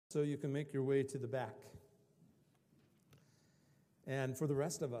so you can make your way to the back. And for the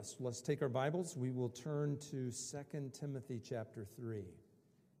rest of us, let's take our Bibles. We will turn to 2 Timothy chapter 3.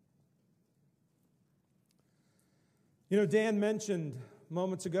 You know, Dan mentioned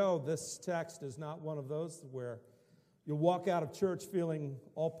moments ago, this text is not one of those where you'll walk out of church feeling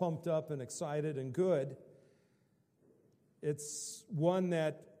all pumped up and excited and good. It's one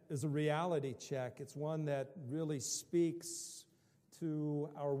that is a reality check. It's one that really speaks to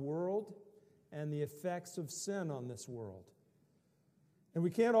our world and the effects of sin on this world. And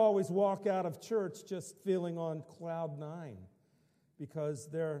we can't always walk out of church just feeling on cloud nine, because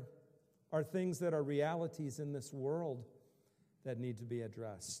there are things that are realities in this world that need to be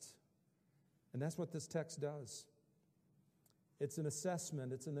addressed. And that's what this text does. It's an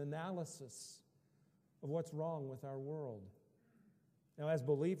assessment, it's an analysis of what's wrong with our world. Now, as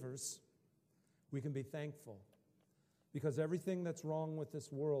believers, we can be thankful, because everything that's wrong with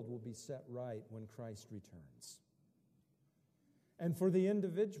this world will be set right when Christ returns. And for the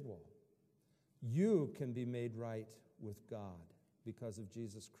individual, you can be made right with God because of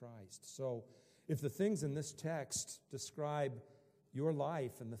Jesus Christ. So if the things in this text describe your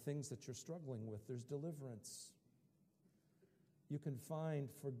life and the things that you're struggling with, there's deliverance. You can find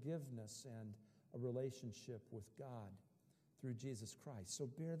forgiveness and a relationship with God through Jesus Christ. So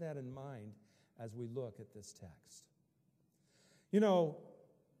bear that in mind as we look at this text. You know,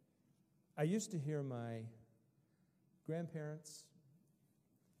 I used to hear my grandparents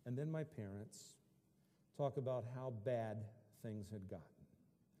and then my parents talk about how bad things had gotten.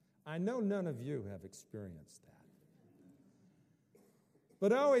 I know none of you have experienced that.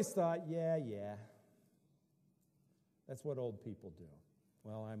 But I always thought, yeah, that's what old people do.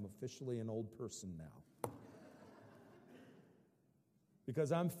 Well, I'm officially an old person now,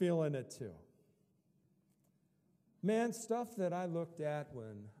 because I'm feeling it too. Man, stuff that I looked at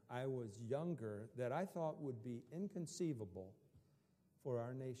when I was younger that I thought would be inconceivable for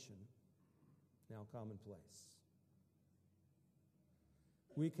our nation, now commonplace.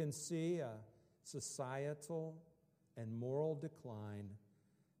 We can see a societal and moral decline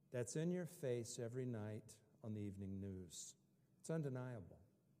that's in your face every night on the evening news. It's undeniable.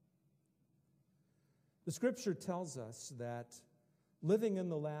 The Scripture tells us that living in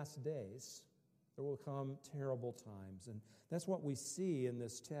the last days, there will come terrible times. And that's what we see in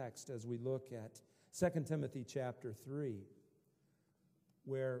this text as we look at 2 Timothy chapter 3,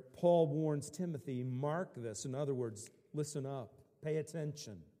 where Paul warns Timothy, mark this. In other words, listen up, pay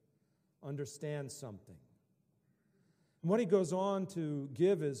attention, understand something. And what he goes on to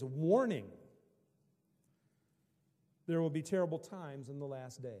give is a warning. There will be terrible times in the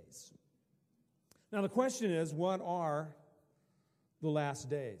last days. Now the question is, what are the last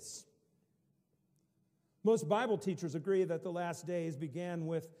days? Most Bible teachers agree that the last days began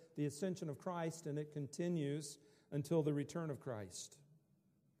with the ascension of Christ, and it continues until the return of Christ.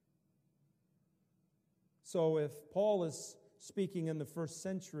 So if Paul is speaking in the first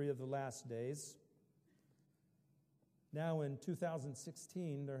century of the last days, now in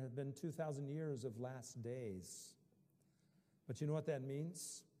 2016, there have been 2,000 years of last days. But you know what that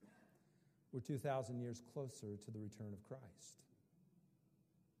means? We're 2,000 years closer to the return of Christ.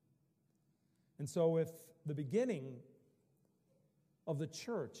 And so if the beginning of the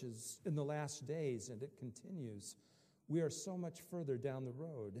church is in the last days and it continues, we are so much further down the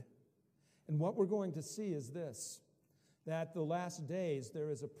road. And what we're going to see is this, that the last days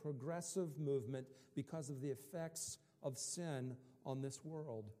there is a progressive movement because of the effects of sin on this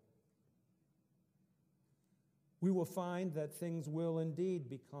world. We will find that things will indeed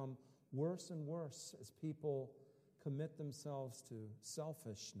become worse and worse as people commit themselves to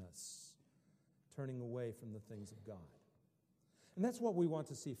selfishness, turning away from the things of God. And that's what we want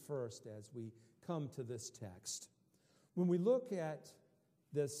to see first as we come to this text. When we look at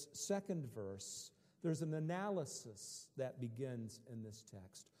this second verse, there's an analysis that begins in this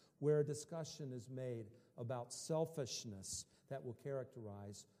text where a discussion is made about selfishness that will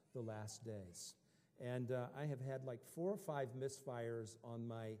characterize the last days. And I have had like 4 or 5 misfires on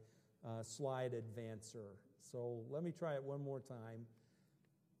my slide advancer. So let me try it one more time.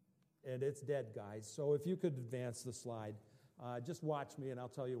 And it's dead, guys. So if you could advance the slide, just watch me and I'll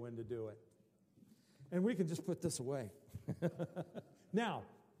tell you when to do it. And we can just put this away. Now,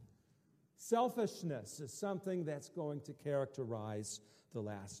 selfishness is something that's going to characterize the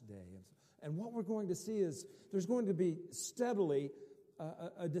last day. And what we're going to see is there's going to be steadily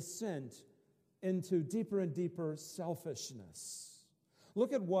a descent into deeper and deeper selfishness.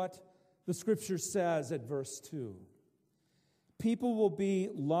 Look at what the Scripture says at verse 2. People will be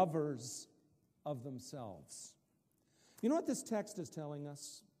lovers of themselves. You know what this text is telling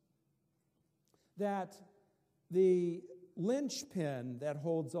us? that the linchpin that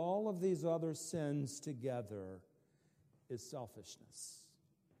holds all of these other sins together is selfishness.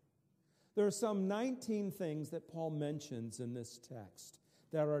 There are some 19 things that Paul mentions in this text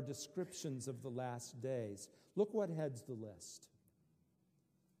that are descriptions of the last days. Look what heads the list.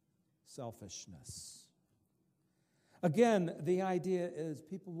 Selfishness. Again, the idea is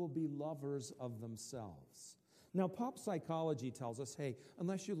people will be lovers of themselves. Now, pop psychology tells us, hey,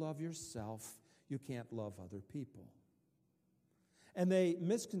 unless you love yourself, you can't love other people. And they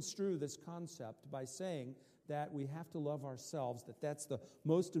misconstrue this concept by saying that we have to love ourselves, that that's the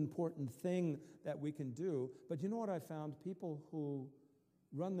most important thing that we can do. But you know what I found? People who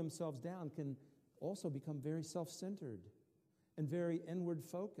run themselves down can also become very self-centered and very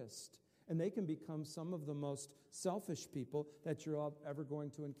inward-focused. And they can become some of the most selfish people that you're ever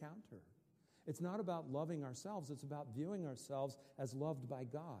going to encounter. It's not about loving ourselves. It's about viewing ourselves as loved by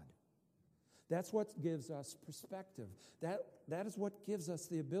God. That's what gives us perspective. That is what gives us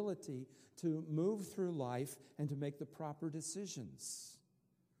the ability to move through life and to make the proper decisions.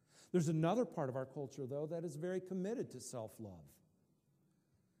 There's another part of our culture, though, that is very committed to self-love.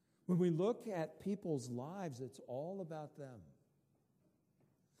 When we look at people's lives, it's all about them.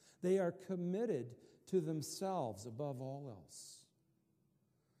 They are committed to themselves above all else.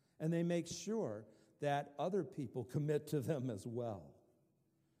 And they make sure that other people commit to them as well.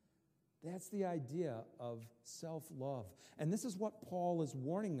 That's the idea of self-love. And this is what Paul is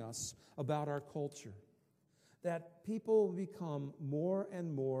warning us about our culture, that people become more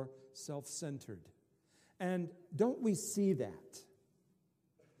and more self-centered. And don't we see that?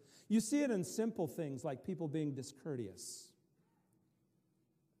 You see it in simple things like people being discourteous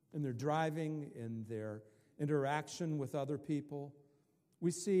in their driving, in their interaction with other people. We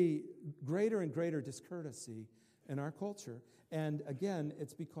see greater and greater discourtesy in our culture. And again,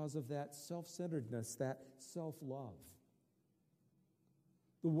 it's because of that self-centeredness, that self-love.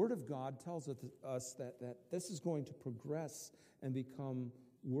 The Word of God tells us that this is going to progress and become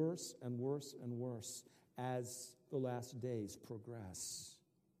worse and worse and worse as the last days progress.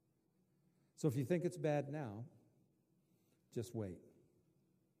 So if you think it's bad now, just wait.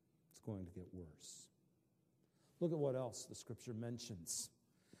 It's going to get worse. Look at what else the Scripture mentions.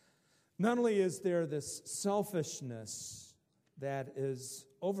 Not only is there this selfishness that is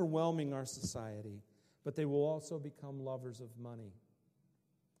overwhelming our society, but they will also become lovers of money.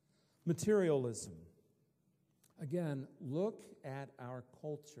 Materialism. Again, look at our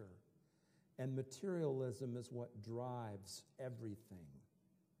culture, and materialism is what drives everything.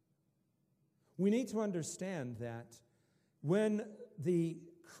 We need to understand that when the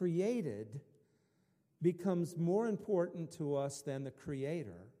created becomes more important to us than the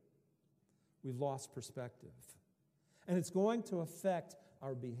Creator, we've lost perspective. And it's going to affect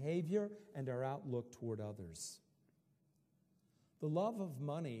our behavior and our outlook toward others. The love of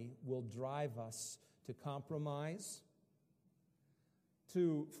money will drive us to compromise,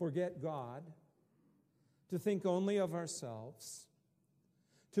 to forget God, to think only of ourselves,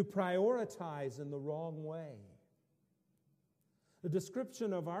 to prioritize in the wrong way. The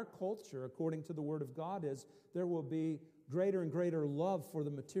description of our culture, according to the Word of God, is there will be greater and greater love for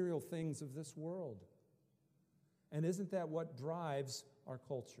the material things of this world. And isn't that what drives our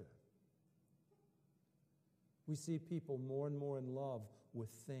culture? We see people more and more in love with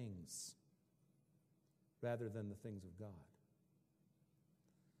things rather than the things of God.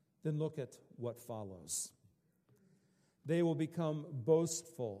 Then look at what follows. They will become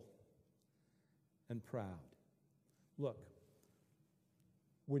boastful and proud. Look,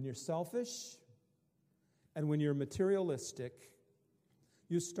 when you're selfish and when you're materialistic,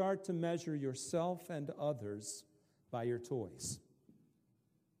 you start to measure yourself and others by your toys.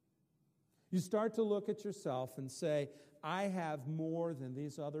 You start to look at yourself and say, I have more than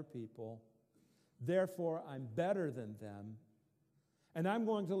these other people, therefore I'm better than them, and I'm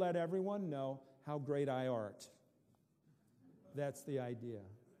going to let everyone know how great I art. That's the idea,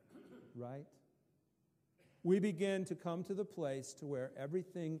 right? We begin to come to the place to where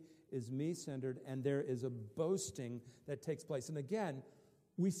everything is me-centered and there is a boasting that takes place. And again,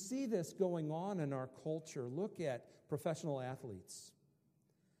 we see this going on in our culture. Look at professional athletes.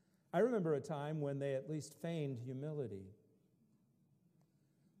 I remember a time when they at least feigned humility.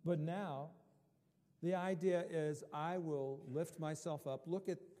 But now, the idea is I will lift myself up. Look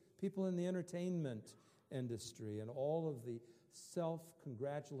at people in the entertainment industry and all of the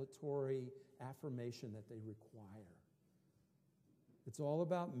self-congratulatory affirmation that they require. It's all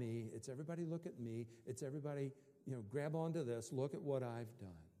about me. It's everybody look at me. It's everybody, grab onto this. Look at what I've done.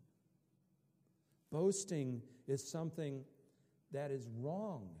 Boasting is something that is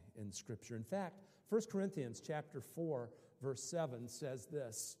wrong in Scripture. In fact, 1 Corinthians chapter 4, verse 7 says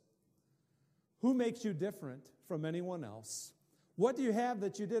this, "Who makes you different from anyone else? What do you have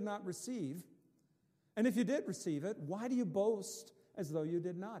that you did not receive? And if you did receive it, why do you boast as though you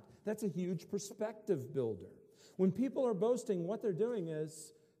did not?" That's a huge perspective builder. When people are boasting, what they're doing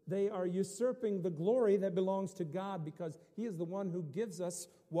is they are usurping the glory that belongs to God because He is the one who gives us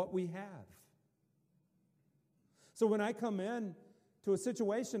what we have. So when I come in to a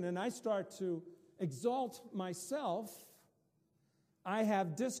situation and I start to exalt myself, I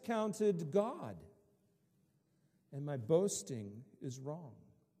have discounted God. And my boasting is wrong.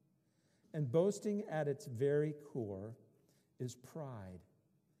 And boasting at its very core is pride,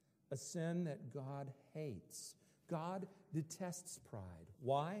 a sin that God hates. God detests pride.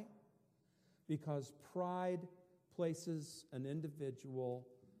 Why? Because pride places an individual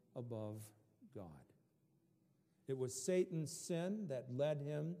above God. It was Satan's sin that led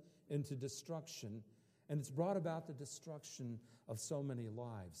him into destruction, and it's brought about the destruction of so many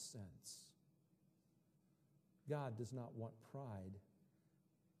lives since. God does not want pride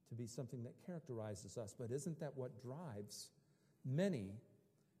to be something that characterizes us, but isn't that what drives many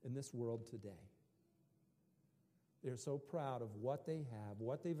in this world today? They're so proud of what they have,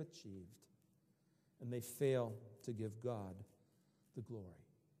 what they've achieved, and they fail to give God the glory.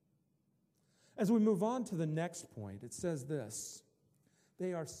 As we move on to the next point, it says this,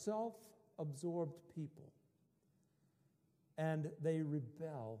 they are self-absorbed people, and they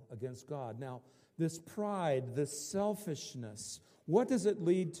rebel against God. Now, this pride, this selfishness, what does it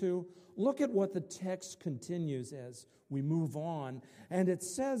lead to? Look at what the text continues as we move on, and it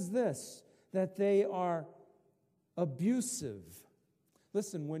says this, that they are abusive.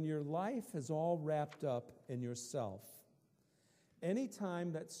 Listen, when your life is all wrapped up in yourself,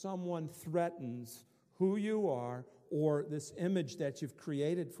 anytime that someone threatens who you are or this image that you've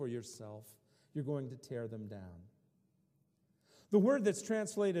created for yourself, you're going to tear them down. The word that's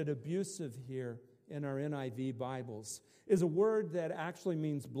translated abusive here in our NIV Bibles is a word that actually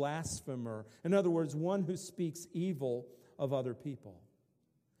means blasphemer. In other words, one who speaks evil of other people.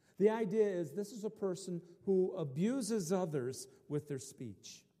 The idea is this is a person who abuses others with their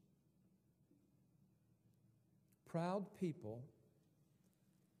speech. Proud people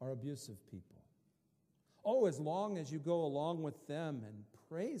are abusive people. Oh, as long as you go along with them and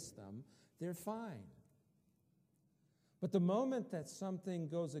praise them, they're fine. But the moment that something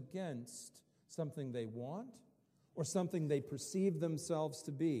goes against something they want or something they perceive themselves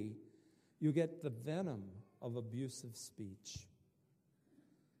to be, you get the venom of abusive speech.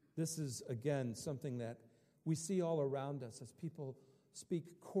 This is, again, something that we see all around us as people speak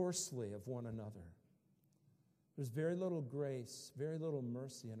coarsely of one another. There's very little grace, very little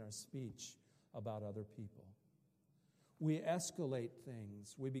mercy in our speech about other people. We escalate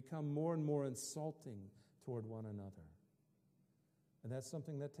things. We become more and more insulting toward one another. And that's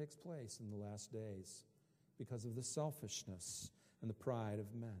something that takes place in the last days because of the selfishness and the pride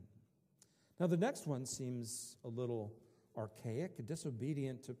of men. Now, the next one seems a little archaic,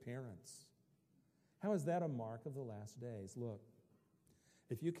 disobedient to parents. How is that a mark of the last days? Look,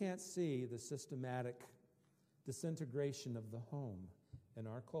 if you can't see the systematic disintegration of the home in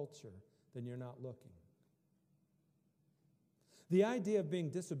our culture, then you're not looking. The idea of being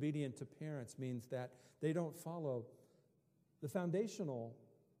disobedient to parents means that they don't follow the foundational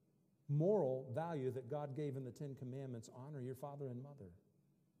moral value that God gave in the Ten Commandments: honor your father and mother.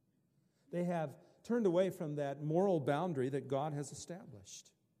 They have turned away from that moral boundary that God has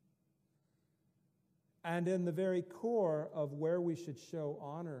established. And in the very core of where we should show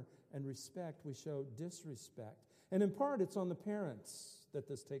honor and respect, we show disrespect. And in part, it's on the parents that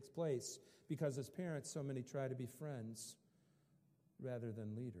this takes place, because as parents, so many try to be friends rather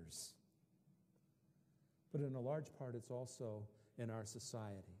than leaders. But in a large part, it's also in our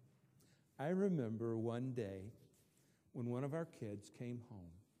society. I remember one day when one of our kids came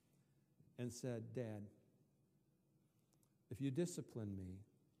home and said, "Dad, if you discipline me,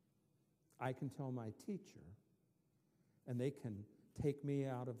 I can tell my teacher, and they can take me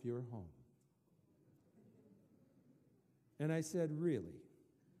out of your home." And I said, "Really?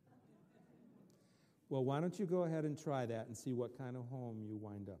 Well, why don't you go ahead and try that and see what kind of home you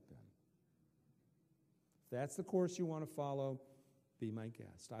wind up in? If that's the course you want to follow, be my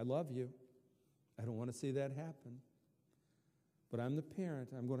guest. I love you. I don't want to see that happen. But I'm the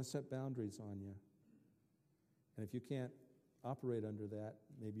parent. I'm going to set boundaries on you. And if you can't operate under that,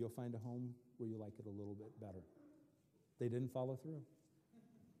 maybe you'll find a home where you like it a little bit better." They didn't follow through.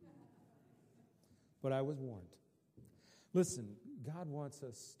 But I was warned. Listen, God wants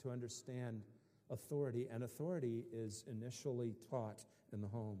us to understand authority, and authority is initially taught in the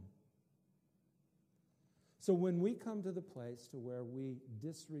home. So when we come to the place to where we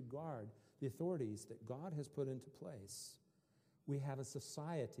disregard the authorities that God has put into place, we have a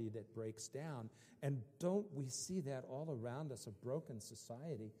society that breaks down. And don't we see that all around us, a broken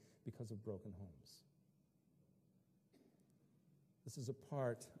society because of broken homes? This is a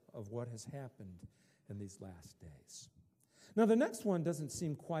part of what has happened in these last days. Now, the next one doesn't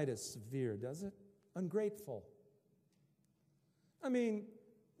seem quite as severe, does it? Ungrateful. I mean,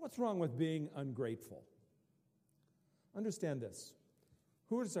 what's wrong with being ungrateful? Understand this.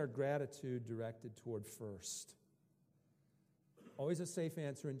 Who is our gratitude directed toward first? Always a safe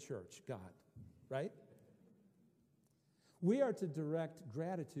answer in church, God, right? We are to direct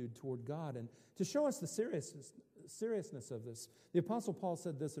gratitude toward God. And to show us the seriousness of this, the Apostle Paul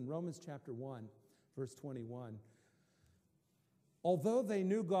said this in Romans chapter 1, verse 21. Although they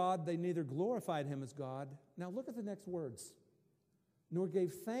knew God, they neither glorified him as God. Now look at the next words. Nor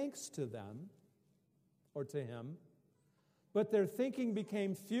gave thanks to them or to him, but their thinking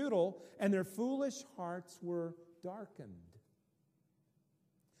became futile and their foolish hearts were darkened.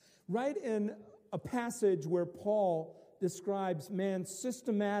 Right in a passage where Paul describes man's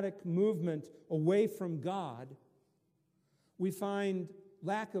systematic movement away from God, we find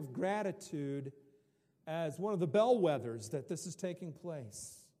lack of gratitude as one of the bellwethers that this is taking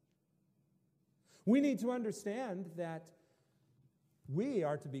place. We need to understand that we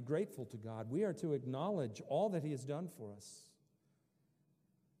are to be grateful to God. We are to acknowledge all that he has done for us.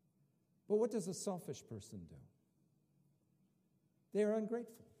 But what does a selfish person do? They are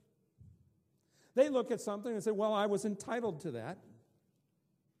ungrateful. They look at something and say, well, I was entitled to that.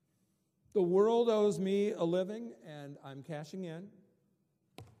 The world owes me a living, and I'm cashing in.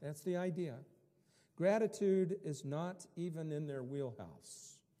 That's the idea. Gratitude is not even in their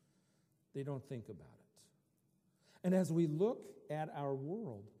wheelhouse. They don't think about it. And as we look at our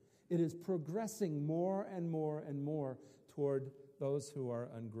world, it is progressing more and more and more toward those who are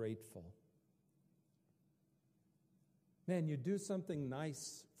ungrateful. Man, you do something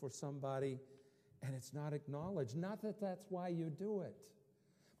nice for somebody, and it's not acknowledged. Not that that's why you do it,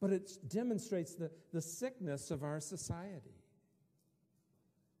 but it demonstrates the sickness of our society.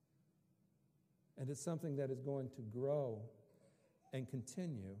 And it's something that is going to grow and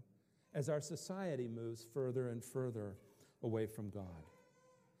continue as our society moves further and further away from God.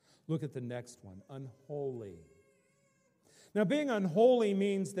 Look at the next one, unholy. Now, being unholy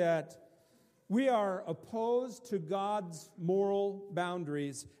means that we are opposed to God's moral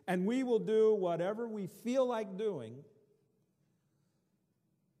boundaries, and we will do whatever we feel like doing,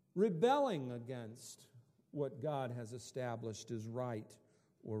 rebelling against what God has established as right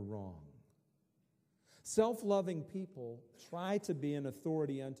or wrong. Self-loving people try to be an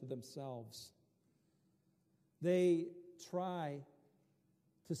authority unto themselves. They try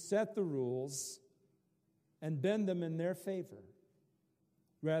to set the rules and bend them in their favor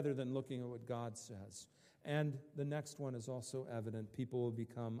rather than looking at what God says. And the next one is also evident. People will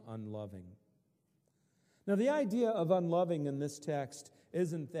become unloving. Now, the idea of unloving in this text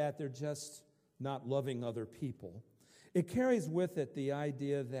isn't that they're just not loving other people. It carries with it the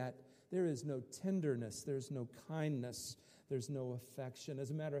idea that there is no tenderness, there's no kindness, there's no affection. As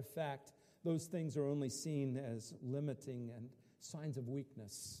a matter of fact, those things are only seen as limiting and signs of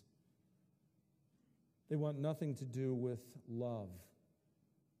weakness. They want nothing to do with love.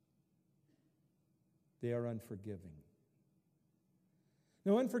 They are unforgiving.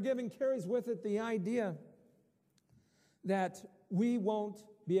 Now, unforgiving carries with it the idea that we won't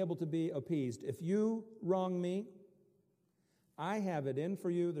be able to be appeased. If you wrong me, I have it in for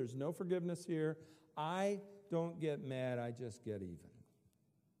you. There's no forgiveness here. I don't get mad. I just get even.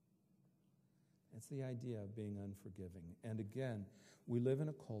 That's the idea of being unforgiving. And again, we live in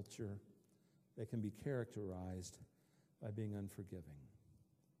a culture that can be characterized by being unforgiving.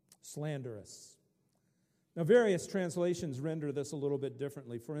 Slanderous. Now, various translations render this a little bit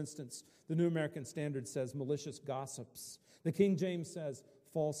differently. For instance, the New American Standard says malicious gossips. The King James says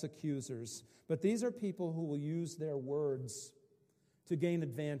false accusers. But these are people who will use their words to gain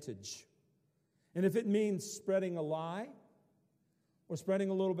advantage. And if it means spreading a lie or spreading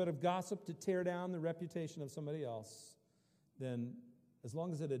a little bit of gossip to tear down the reputation of somebody else, then as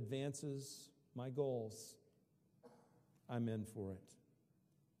long as it advances my goals, I'm in for it.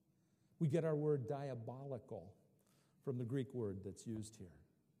 We get our word diabolical from the Greek word that's used here.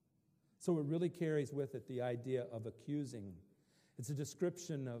 So it really carries with it the idea of accusing. It's a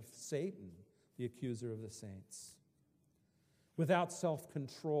description of Satan, the accuser of the saints. Without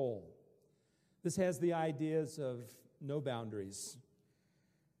self-control. This has the ideas of no boundaries.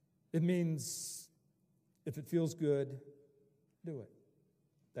 It means if it feels good, do it.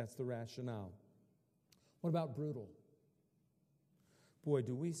 That's the rationale. What about brutal? Boy,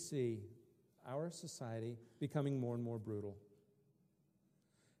 do we see our society becoming more and more brutal.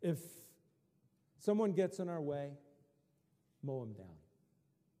 If someone gets in our way, mow them down.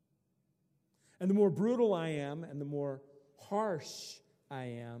 And the more brutal I am and the more harsh I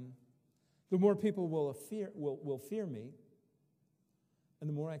am, the more people will fear me, and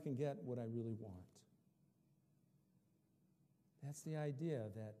the more I can get what I really want. That's the idea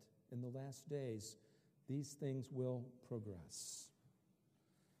that in the last days, these things will progress.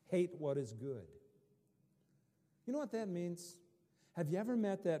 Hate what is good. You know what that means? Have you ever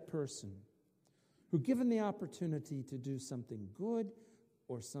met that person who, given the opportunity to do something good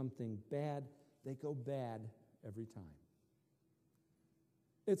or something bad, they go bad every time?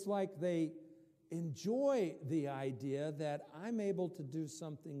 It's like they enjoy the idea that I'm able to do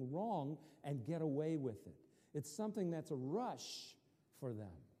something wrong and get away with it. It's something that's a rush for them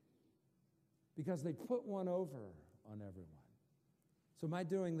because they put one over on everyone. So my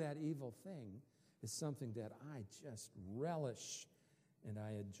doing that evil thing is something that I just relish and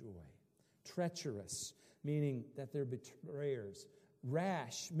I enjoy. Treacherous, meaning that they're betrayers.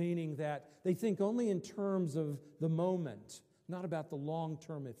 Rash, meaning that they think only in terms of the moment, not about the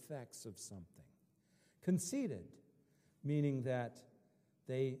long-term effects of something. Conceited, meaning that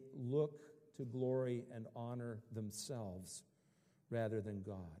they look to glory and honor themselves rather than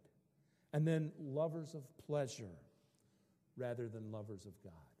God. And then lovers of pleasure rather than lovers of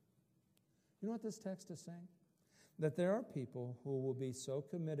God. You know what this text is saying? That there are people who will be so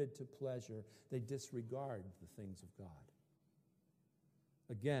committed to pleasure they disregard the things of God.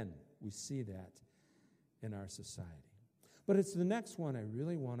 Again, we see that in our society. But it's the next one I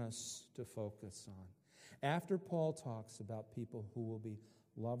really want us to focus on. After Paul talks about people who will be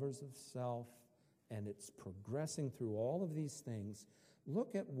lovers of self, and it's progressing through all of these things,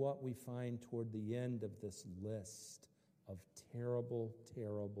 look at what we find toward the end of this list of terrible,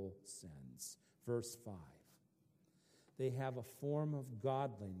 terrible sins. Verse 5. They have a form of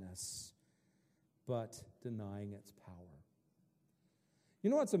godliness, but denying its power. You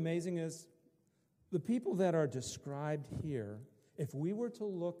know what's amazing is the people that are described here, if we were to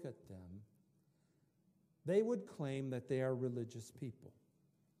look at them, they would claim that they are religious people.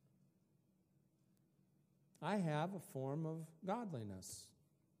 I have a form of godliness.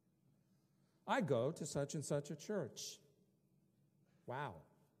 I go to such and such a church. Wow.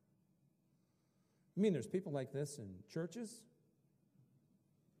 You mean there's people like this in churches?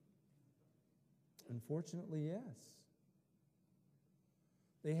 Unfortunately, yes.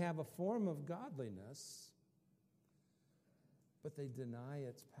 They have a form of godliness, but they deny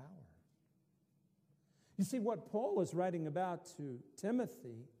its power. You see, what Paul is writing about to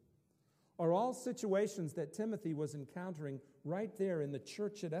Timothy are all situations that Timothy was encountering right there in the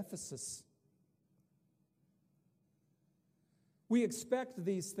church at Ephesus. We expect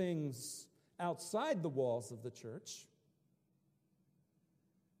these things outside the walls of the church.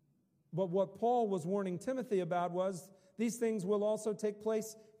 But what Paul was warning Timothy about was these things will also take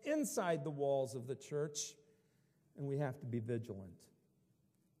place inside the walls of the church, and we have to be vigilant.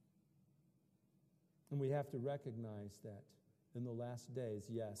 And we have to recognize that in the last days,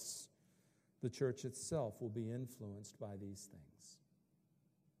 yes, the church itself will be influenced by these things.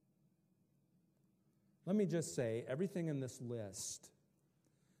 Let me just say, everything in this list,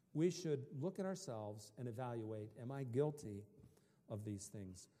 we should look at ourselves and evaluate, am I guilty of these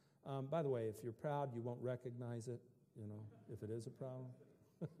things? By the way, if you're proud, you won't recognize it, if it is a problem.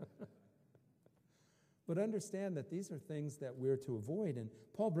 But understand that these are things that we're to avoid. And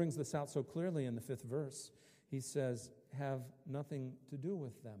Paul brings this out so clearly in the 5th verse. He says, have nothing to do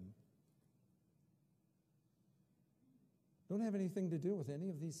with them. Don't have anything to do with any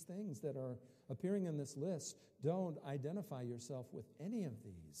of these things that are appearing in this list. Don't identify yourself with any of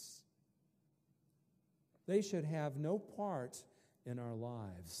these. They should have no part in our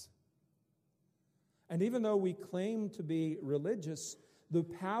lives. And even though we claim to be religious, the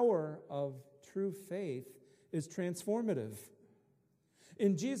power of true faith is transformative.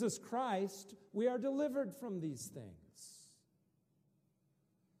 In Jesus Christ, we are delivered from these things.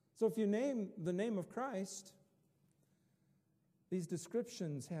 So if you name the name of Christ, these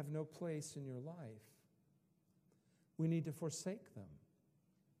descriptions have no place in your life. We need to forsake them.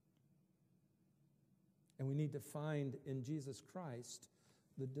 And we need to find in Jesus Christ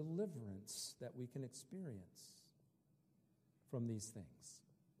the deliverance that we can experience from these things.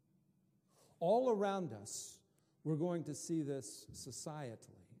 All around us, we're going to see this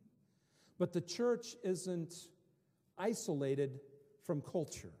societally. But the church isn't isolated from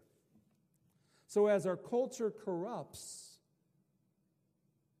culture. So as our culture corrupts,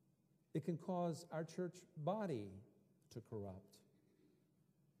 it can cause our church body to corrupt.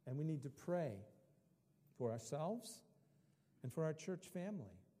 And we need to pray for ourselves and for our church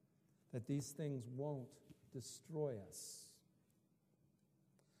family that these things won't destroy us.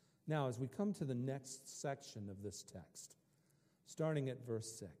 Now, as we come to the next section of this text, starting at verse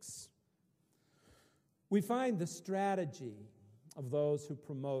 6, we find the strategy of those who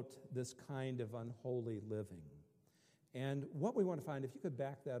promote this kind of unholy living. And what we want to find, if you could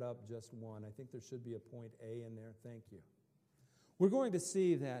back that up just one, I think there should be a point A in there. Thank you. We're going to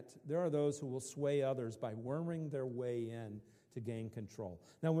see that there are those who will sway others by worming their way in to gain control.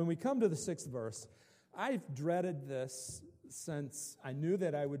 Now, when we come to the 6th verse, I've dreaded this since I knew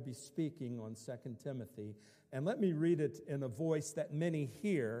that I would be speaking on 2 Timothy. And let me read it in a voice that many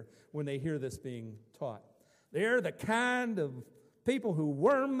hear when they hear this being taught. They're the kind of people who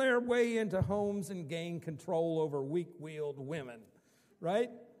worm their way into homes and gain control over weak-willed women, right?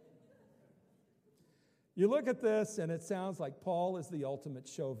 You look at this and it sounds like Paul is the ultimate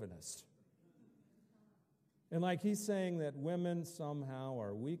chauvinist. And like he's saying that women somehow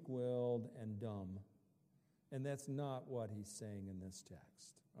are weak-willed and dumb. And that's not what he's saying in this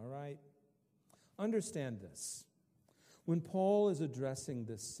text, all right? Understand this. When Paul is addressing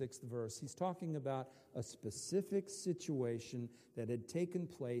this 6th verse, he's talking about a specific situation that had taken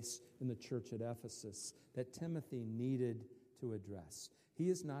place in the church at Ephesus that Timothy needed to address. He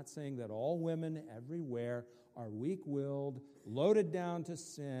is not saying that all women everywhere are weak-willed, loaded down to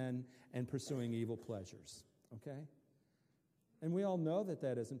sin, and pursuing evil pleasures, okay? And we all know that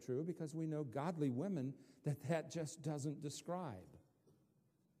that isn't true because we know godly women that just doesn't describe.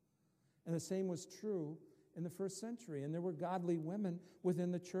 And the same was true in the first century, and there were godly women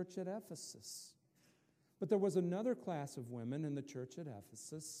within the church at Ephesus. But there was another class of women in the church at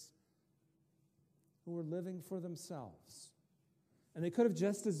Ephesus who were living for themselves. And they could have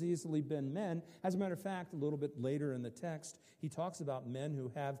just as easily been men. As a matter of fact, a little bit later in the text, he talks about men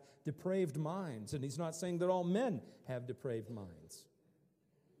who have depraved minds, and he's not saying that all men have depraved minds.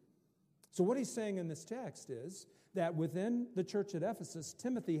 So what he's saying in this text is that within the church at Ephesus,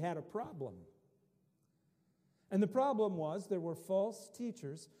 Timothy had a problem. And the problem was there were false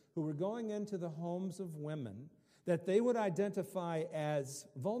teachers who were going into the homes of women that they would identify as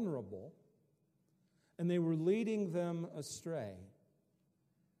vulnerable, and they were leading them astray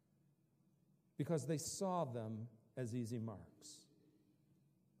because they saw them as easy marks.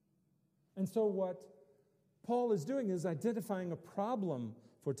 And so what Paul is doing is identifying a problem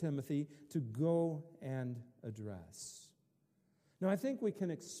for Timothy to go and address. Now, I think we can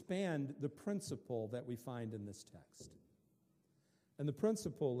expand the principle that we find in this text. And the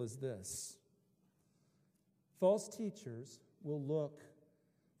principle is this. False teachers will look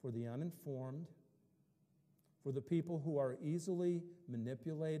for the uninformed, for the people who are easily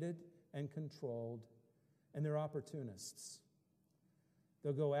manipulated and controlled, and they're opportunists.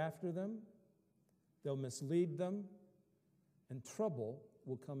 They'll go after them, they'll mislead them, and trouble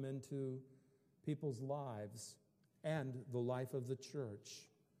will come into people's lives and the life of the church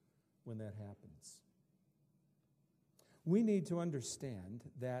when that happens. We need to understand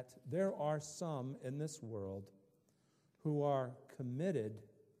that there are some in this world who are committed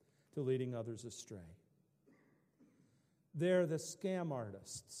to leading others astray. They're the scam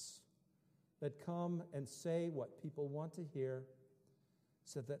artists that come and say what people want to hear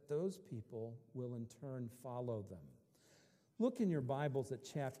so that those people will in turn follow them. Look in your Bibles at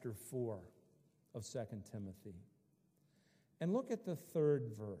chapter 4 of 2 Timothy. And look at the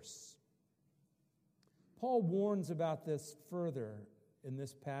 3rd verse. Paul warns about this further in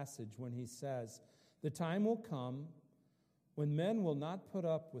this passage when he says, "The time will come when men will not put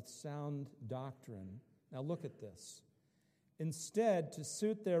up with sound doctrine." Now look at this. "Instead, to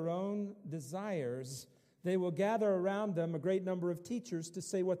suit their own desires, they will gather around them a great number of teachers to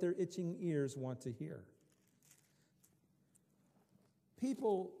say what their itching ears want to hear."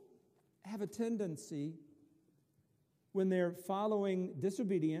 People have a tendency, when they're following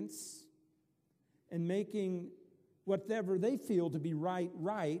disobedience and making whatever they feel to be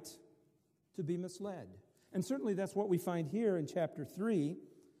right, to be misled. And certainly that's what we find here in chapter 3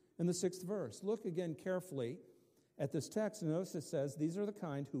 in the 6th verse. Look again carefully at this text, and notice it says, "These are the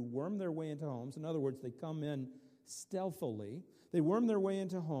kind who worm their way into homes." In other words, they come in stealthily. They worm their way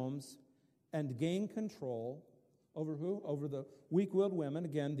into homes and gain control over who? Over the weak-willed women.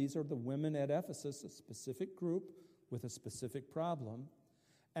 Again, these are the women at Ephesus, a specific group with a specific problem.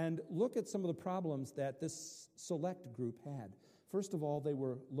 And look at some of the problems that this select group had. First of all, they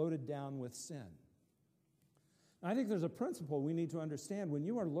were loaded down with sin. I think there's a principle we need to understand. When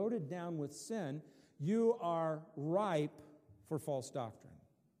you are loaded down with sin, you are ripe for false doctrine.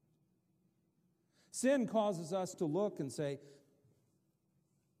 Sin causes us to look and say,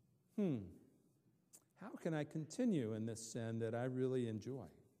 how can I continue in this sin that I really enjoy?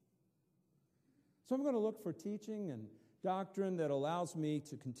 So I'm going to look for teaching and doctrine that allows me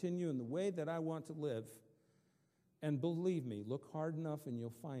to continue in the way that I want to live. And believe me, look hard enough and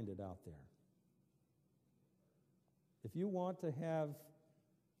you'll find it out there. If you want to have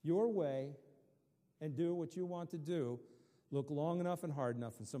your way and do what you want to do, look long enough and hard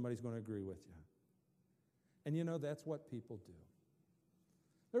enough and somebody's going to agree with you. And you know, that's what people do.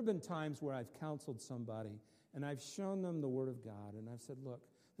 There have been times where I've counseled somebody and I've shown them the Word of God and I've said, look,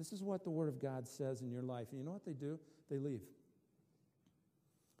 this is what the Word of God says in your life. And you know what they do? They leave.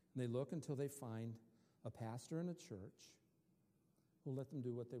 And they look until they find a pastor in a church who will let them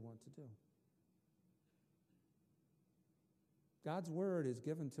do what they want to do. God's Word is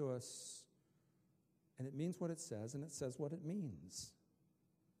given to us, and it means what it says, and it says what it means.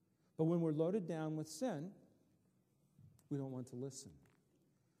 But when we're loaded down with sin, we don't want to listen.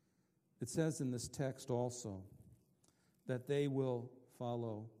 It says in this text also that they will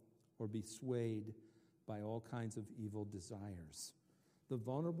follow or be swayed by all kinds of evil desires. The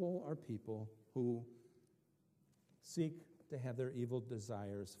vulnerable are people who seek to have their evil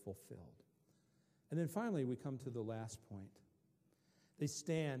desires fulfilled. And then finally, we come to the last point. They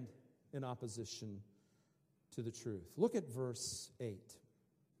stand in opposition to the truth. Look at verse 8.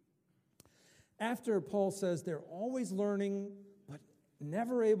 After Paul says they're always learning, but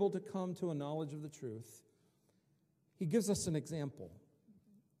never able to come to a knowledge of the truth, he gives us an example.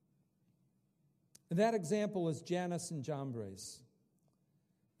 And that example is Jannes and Jambres.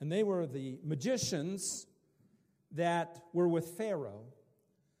 And they were the magicians that were with Pharaoh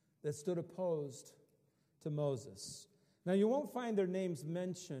that stood opposed to Moses. Now, you won't find their names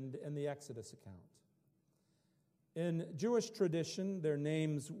mentioned in the Exodus account. In Jewish tradition, their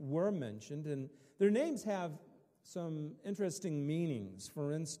names were mentioned, and their names have some interesting meanings.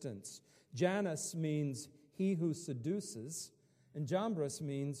 For instance, Jannes means he who seduces, and Jambres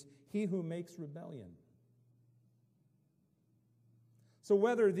means he who makes rebellion. So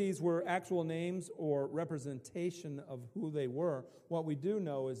whether these were actual names or representation of who they were, what we do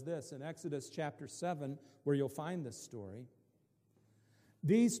know is this. In Exodus chapter 7, where you'll find this story,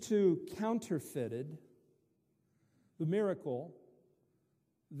 these two counterfeited the miracle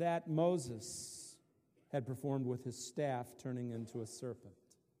that Moses had performed with his staff turning into a serpent.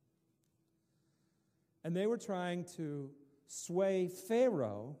 And they were trying to sway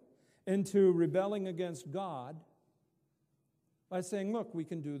Pharaoh into rebelling against God by saying, look, we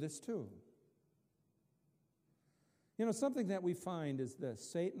can do this too. You know, something that we find is this.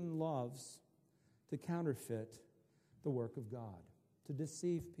 Satan loves to counterfeit the work of God, to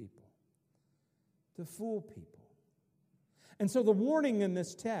deceive people, to fool people. And so the warning in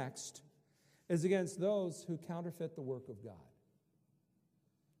this text is against those who counterfeit the work of God.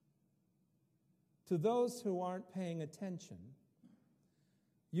 To those who aren't paying attention,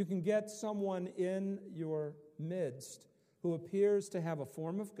 you can get someone in your midst who appears to have a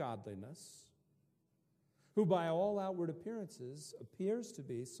form of godliness, who by all outward appearances appears to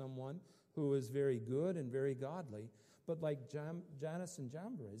be someone who is very good and very godly, but like Jannes and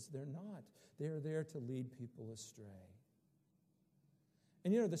Jambres, they're not. They're there to lead people astray.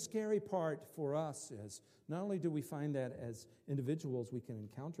 And you know, the scary part for us is not only do we find that as individuals we can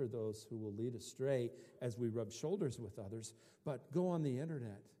encounter those who will lead astray as we rub shoulders with others, but go on the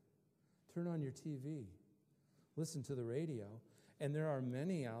internet, turn on your TV, listen to the radio, and there are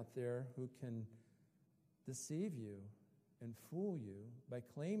many out there who can deceive you and fool you by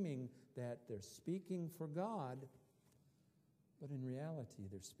claiming that they're speaking for God, but in reality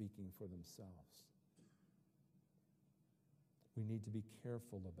they're speaking for themselves. We need to be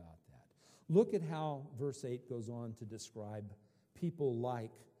careful about that. Look at how verse 8 goes on to describe people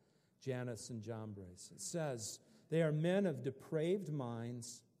like Jannes and Jambres. It says, they are men of depraved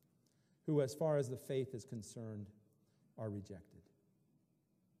minds who, as far as the faith is concerned, are rejected.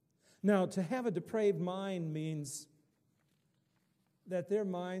 Now, to have a depraved mind means that their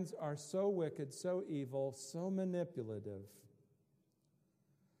minds are so wicked, so evil, so manipulative,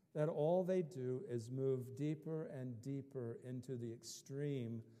 that all they do is move deeper and deeper into the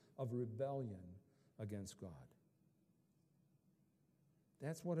extreme of rebellion against God.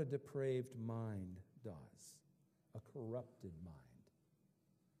 That's what a depraved mind does, a corrupted mind.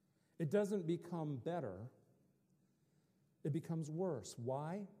 It doesn't become better, it becomes worse.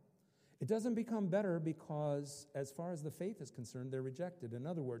 Why? It doesn't become better because, as far as the faith is concerned, they're rejected. In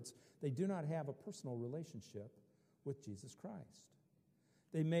other words, they do not have a personal relationship with Jesus Christ.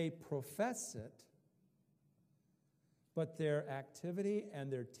 They may profess it, but their activity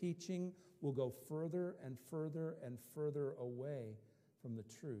and their teaching will go further and further and further away from the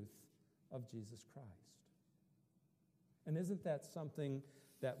truth of Jesus Christ. And isn't that something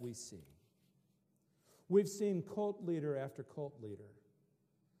that we see? We've seen cult leader after cult leader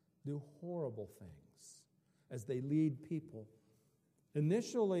do horrible things as they lead people,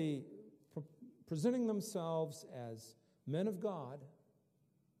 initially presenting themselves as men of God.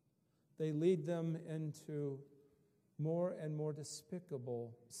 They lead them into more and more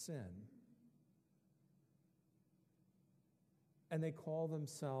despicable sin. And they call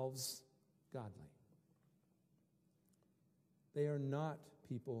themselves godly. They are not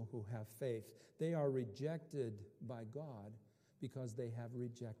people who have faith. They are rejected by God because they have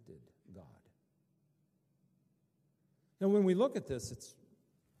rejected God. Now, when we look at this, it's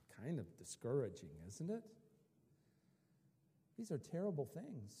kind of discouraging, isn't it? These are terrible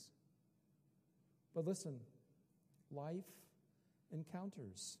things. But listen, life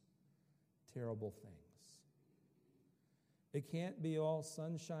encounters terrible things. It can't be all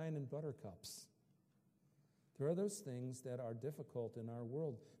sunshine and buttercups. There are those things that are difficult in our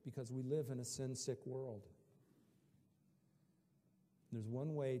world because we live in a sin-sick world. There's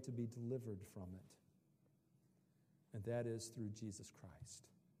one way to be delivered from it, and that is through Jesus Christ.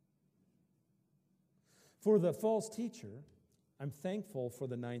 For the false teacher, I'm thankful for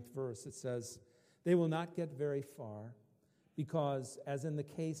the 9th verse. It says, they will not get very far because, as in the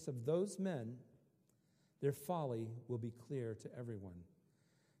case of those men, their folly will be clear to everyone.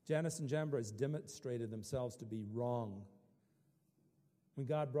 Jannes and Jambres demonstrated themselves to be wrong. When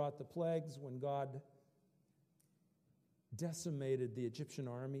God brought the plagues, when God decimated the Egyptian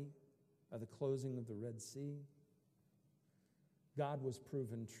army by the closing of the Red Sea, God was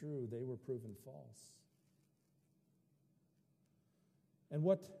proven true. They were proven false. And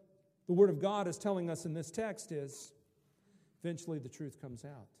what the Word of God is telling us in this text is, eventually the truth comes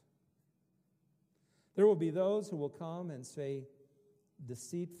out. There will be those who will come and say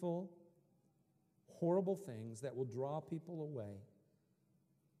deceitful, horrible things that will draw people away.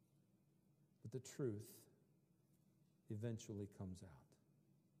 But the truth eventually comes out.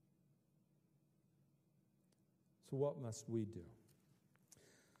 So what must we do?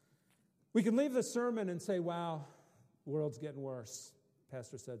 We can leave the sermon and say, wow, the world's getting worse.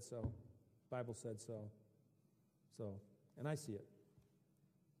 Pastor said so. Bible said so. And I see it.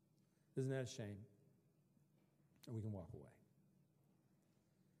 Isn't that a shame? And we can walk away.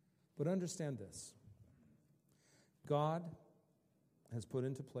 But understand this. God has put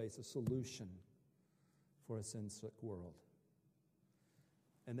into place a solution for a sin-sick world.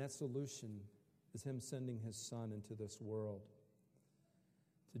 And that solution is Him sending His Son into this world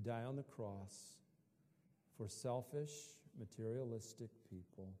to die on the cross for selfish, materialistic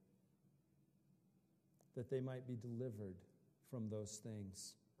people, that they might be delivered from those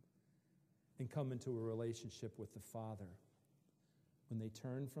things and come into a relationship with the Father. When they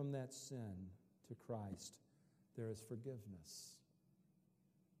turn from that sin to Christ, there is forgiveness.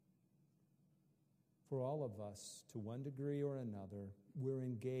 For all of us, to one degree or another, we're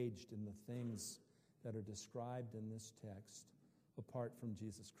engaged in the things that are described in this text. Apart from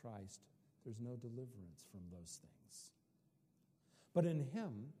Jesus Christ, there's no deliverance from those things. But in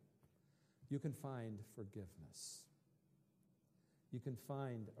Him, you can find forgiveness. You can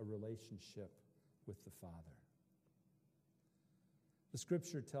find a relationship with the Father. The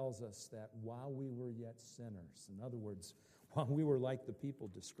Scripture tells us that while we were yet sinners, in other words, while we were like the people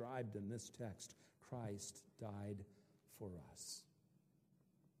described in this text, Christ died for us.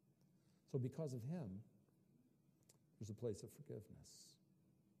 So because of Him, there's a place of forgiveness.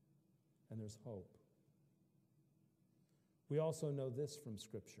 And there's hope. We also know this from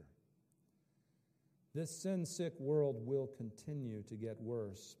Scripture. This sin-sick world will continue to get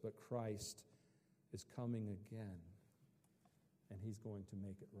worse, but Christ is coming again, and He's going to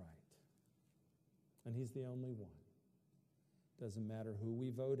make it right. And He's the only one. Doesn't matter who we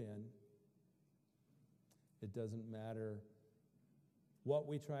vote in. It doesn't matter what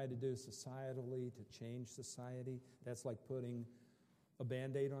we try to do societally to change society. That's like putting a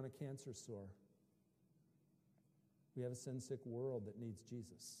Band-Aid on a cancer sore. We have a sin-sick world that needs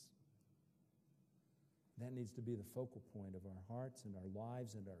Jesus. That needs to be the focal point of our hearts and our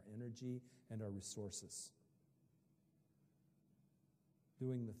lives and our energy and our resources.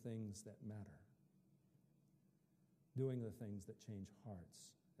 Doing the things that matter. Doing the things that change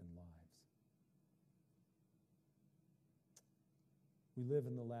hearts and lives. We live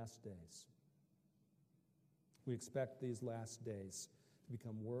in the last days. We expect these last days to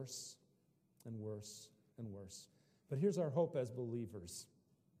become worse and worse and worse But here's our hope as believers.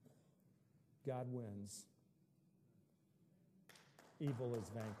 God wins. Evil is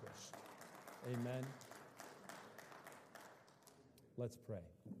vanquished. Amen. Let's pray.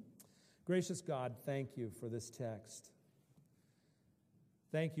 Gracious God, thank you for this text.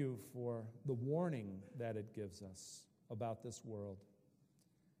 Thank you for the warning that it gives us about this world.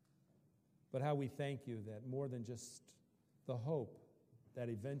 But how we thank you that more than just the hope that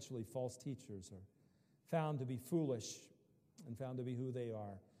eventually false teachers are found to be foolish and found to be who they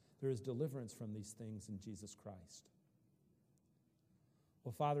are, there is deliverance from these things in Jesus Christ.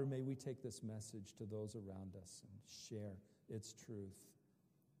 Well, Father, may we take this message to those around us and share its truth.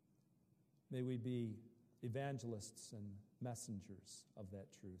 May we be evangelists and messengers of that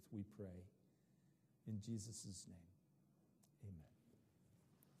truth, we pray. In Jesus' name, amen.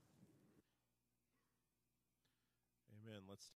 Amen. Let's